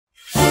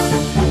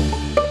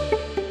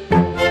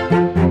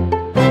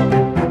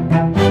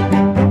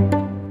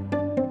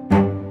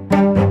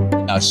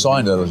saw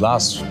in the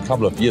last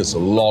couple of years a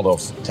lot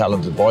of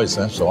talented boys,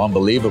 so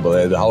unbelievable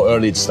how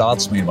early it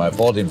starts. Meanwhile,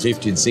 14,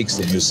 15,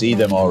 16, you see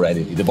them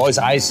already. The boys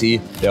I see,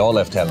 they all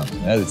have talent.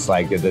 It's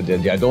like,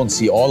 I don't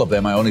see all of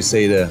them, I only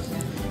say the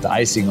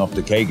icing of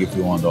the cake, if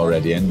you want,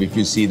 already. And if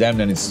you see them,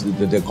 then it's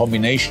the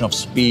combination of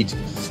speed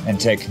and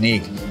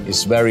technique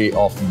is very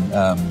often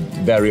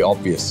very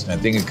obvious. I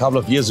think a couple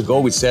of years ago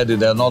we said that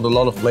there are not a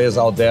lot of players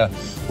out there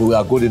who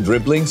are good in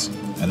dribblings,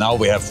 and now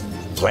we have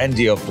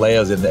plenty of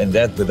players with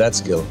that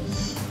skill.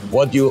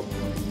 What you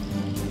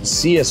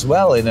see as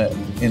well in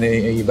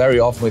a very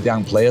often with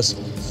young players,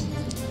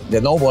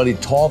 that nobody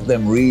taught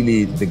them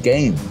really the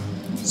game.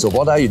 So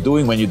what are you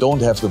doing when you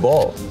don't have the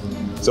ball?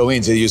 So it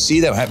means you see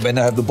them when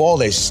they have the ball,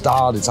 they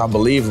start. It's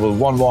unbelievable,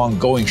 1-1,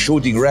 going,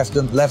 shooting left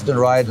and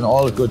right, and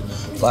all good.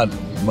 But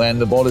when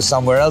the ball is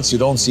somewhere else, you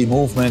don't see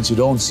movements, you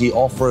don't see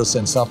offers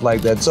and stuff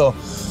like that. So,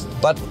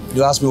 but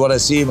you ask me what I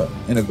see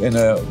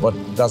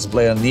what does a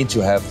player need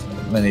to have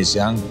when he's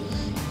young?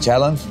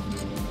 Talent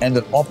and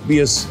an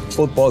obvious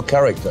football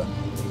character.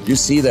 You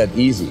see that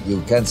easy.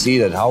 You can see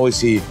that. How is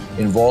he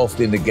involved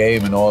in the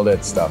game and all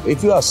that stuff?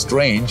 If you are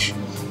strange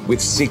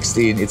with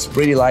 16, it's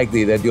pretty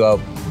likely that you are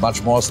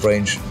much more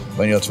strange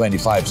when you're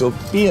 25. So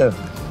be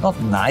not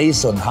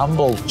nice and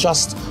humble,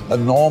 just a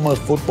normal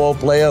football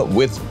player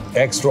with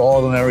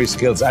extraordinary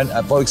skills. And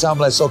for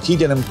example, I saw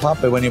Kylian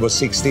Mbappe when he was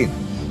 16.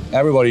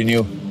 Everybody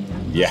knew,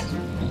 yeah,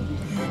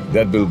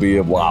 that will be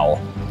a wow,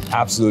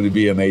 absolutely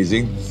be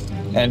amazing.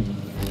 And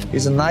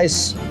he's a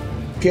nice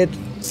kid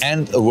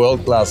and a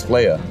world-class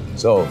player.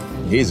 So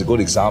he's a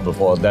good example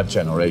for that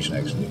generation,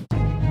 actually.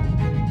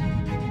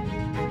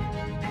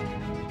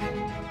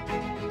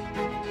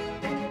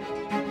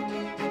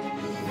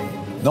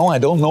 No, I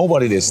don't know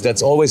what it is.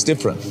 That's always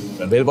different.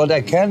 But what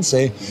I can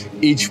say,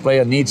 each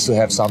player needs to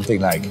have something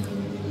like,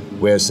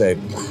 where I say,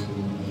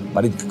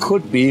 but it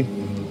could be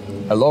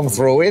a long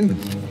throw in,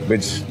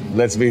 which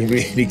lets me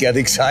really get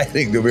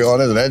exciting, to be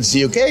honest. And then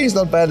see, okay, he's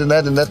not bad in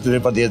that,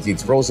 but he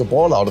throws the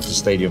ball out of the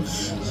stadium.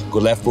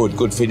 Good left foot,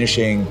 good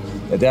finishing.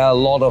 There are a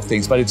lot of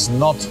things, but it's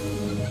not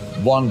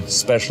one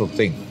special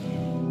thing.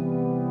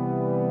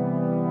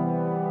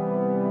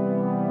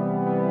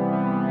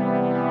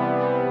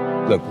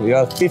 Look,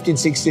 you're 15,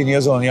 16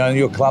 years old, you're in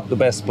your club the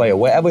best player,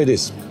 wherever it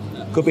is.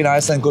 Could be in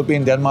Iceland, could be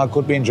in Denmark,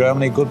 could be in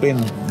Germany, could be in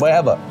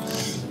wherever.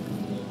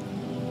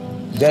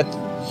 That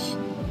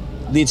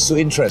leads to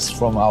interest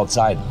from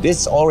outside.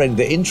 This already,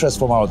 the interest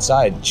from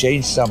outside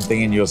changed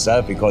something in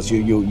yourself, because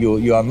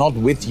you are not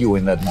with you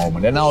in that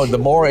moment. And now the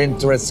more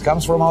interest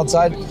comes from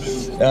outside,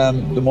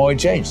 the more it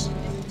changes.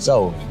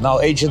 So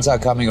now agents are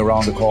coming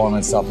around the corner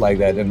and stuff like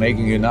that and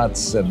making you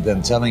nuts and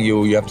then telling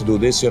you have to do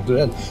this, you have to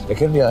do that. There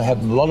can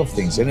happen a lot of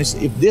things. And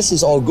if this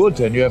is all good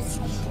and you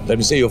have, let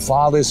me say your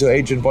father is your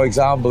agent, for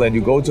example, and you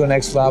go to the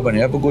next club and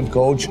you have a good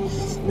coach,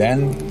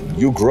 then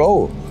you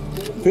grow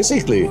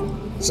physically.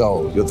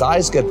 So your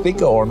thighs get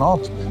thicker or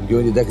not.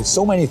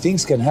 So many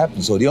things can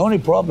happen. So the only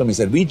problem is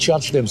that we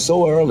judge them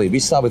so early. We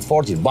start with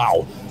 14,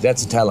 wow,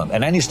 that's a talent.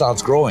 And then he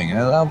starts growing,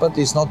 but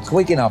he's not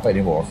quick enough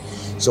anymore.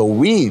 So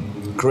we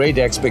create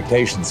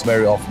expectations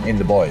very often in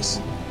the boys.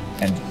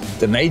 And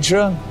the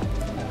nature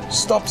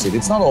stops it.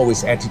 It's not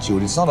always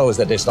attitude. It's not always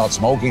that they start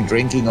smoking,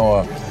 drinking,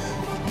 or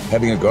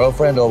having a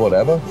girlfriend or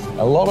whatever.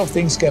 A lot of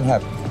things can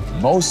happen.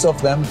 Most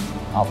of them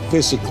are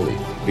physically,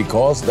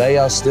 because they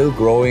are still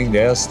growing,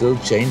 they are still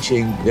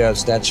changing their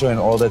stature and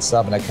all that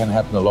stuff, and that can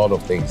happen a lot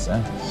of things.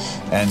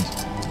 And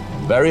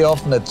very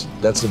often that's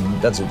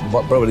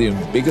probably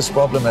the biggest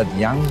problem, that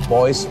young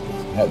boys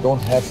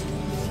don't have,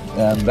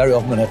 very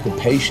often don't have the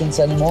patience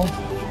anymore,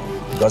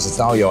 because it's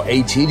now you're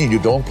 18 and you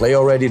don't play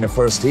already in the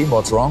first team.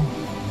 What's wrong?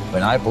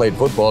 When I played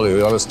football,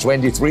 I was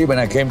 23 when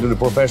I came to the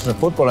professional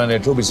football, and they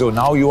told me, so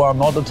now you are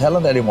not a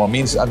talent anymore.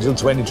 Means until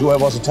 22 I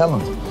was a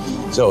talent.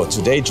 So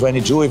today,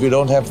 22, if you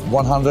don't have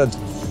 100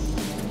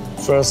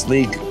 first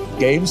league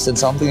games, then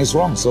something is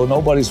wrong. So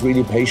nobody's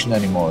really patient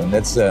anymore, and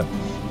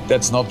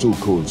that's not too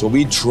cool. So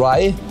we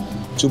try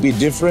to be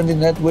different in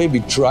that way. We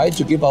try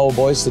to give our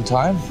boys the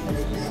time,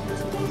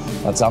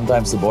 but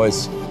sometimes the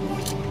boys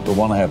don't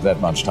want to have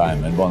that much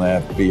time and want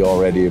to be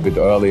already a bit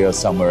earlier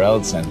somewhere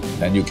else, and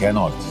then you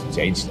cannot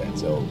change that.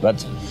 So,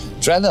 but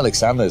Trent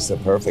Alexander is the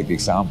perfect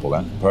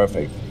example.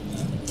 Perfect.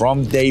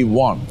 From day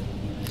one,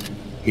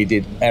 he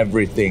did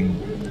everything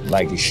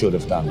like he should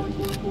have done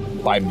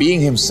it. By being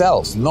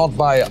himself, not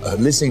by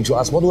listening to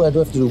us. What do I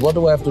have to do? What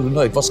do I have to do? No,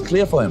 it was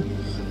clear for him.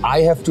 I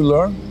have to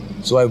learn,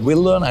 so I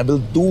will learn. I will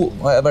do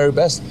my very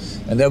best,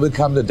 and there will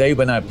come the day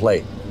when I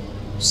play.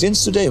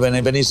 Since today, when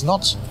he's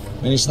not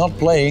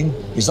playing,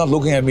 he's not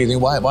looking at me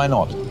thinking, why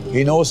not?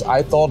 He knows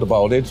I thought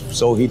about it,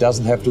 so he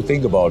doesn't have to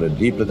think about it.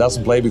 He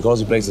doesn't play because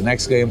he plays the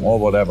next game or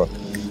whatever.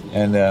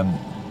 And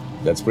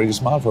that's pretty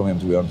smart from him,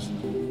 to be honest.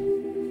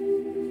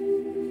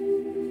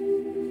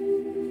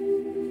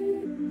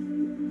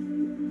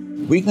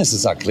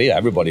 Weaknesses are clear,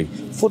 everybody.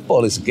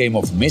 Football is a game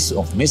of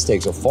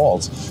mistakes, of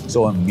faults.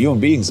 So human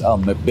beings are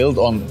built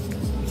on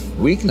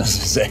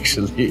weaknesses,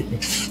 actually.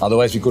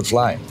 Otherwise we could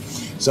fly.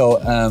 So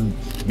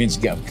means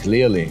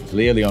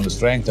clearly on the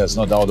strength. There's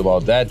no doubt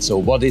about that. So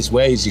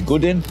where is he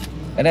good in?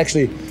 And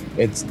actually,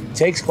 it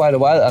takes quite a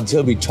while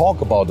until we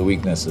talk about the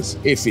weaknesses,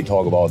 if we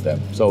talk about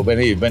them. So when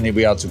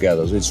we are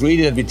together, so it's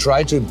really that we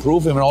try to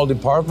improve him in all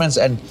departments,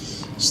 and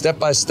step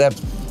by step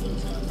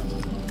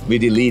we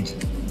delete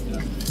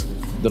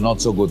the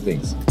not so good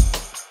things.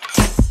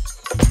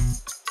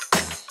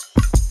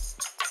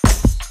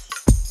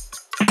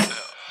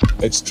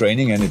 It's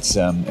training, and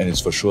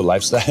it's for sure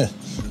lifestyle.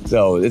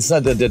 So it's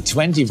not the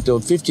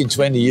 15,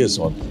 20 years,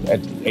 or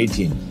at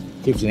 15,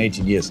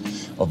 18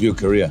 years of your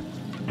career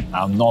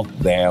are not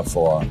there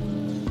for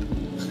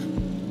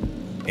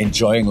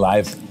enjoying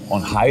life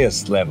on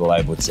highest level,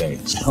 I would say.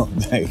 So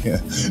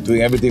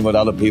doing everything what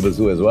other people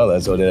do as well.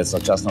 So that's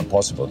just not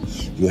possible.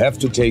 You have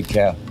to take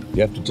care.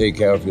 You have to take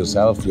care of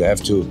yourself. You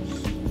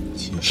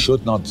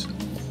should not.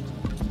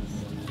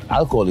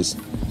 Alcohol is.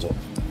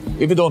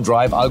 If you don't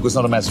drive, alcohol is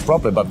not a massive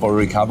problem, but for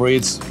recovery,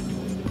 it's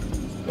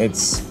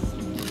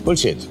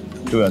bullshit.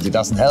 It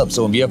doesn't help.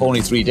 So we have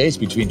only 3 days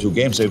between 2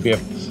 games. So if we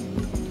have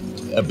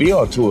a beer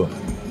or two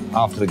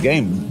after the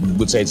game, we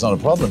would say it's not a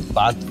problem,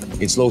 but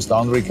it slows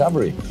down the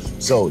recovery.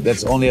 So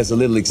that's only as a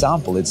little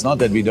example. It's not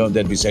that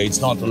we say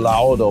it's not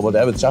allowed or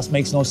whatever. It just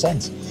makes no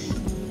sense.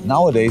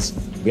 Nowadays,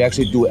 we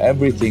actually do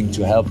everything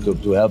to help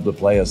the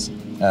players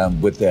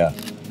with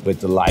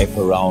the life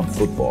around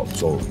football.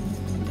 So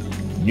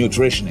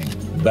nutritioning.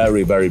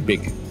 Very, very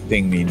big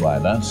thing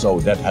meanwhile, huh?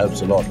 So that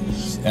helps a lot.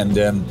 And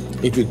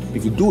if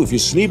you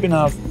sleep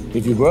enough,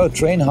 if you work,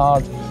 train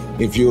hard,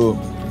 if you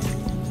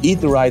eat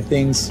the right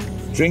things,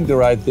 drink the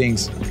right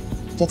things,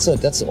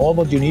 that's all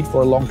what you need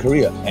for a long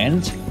career.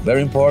 And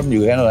very important,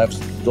 you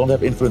don't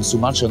have influence too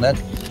much on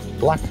that.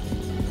 Luck,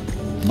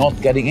 not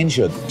getting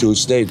injured.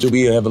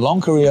 Have a long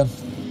career,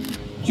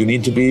 you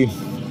need to be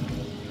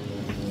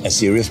a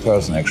serious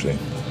person actually.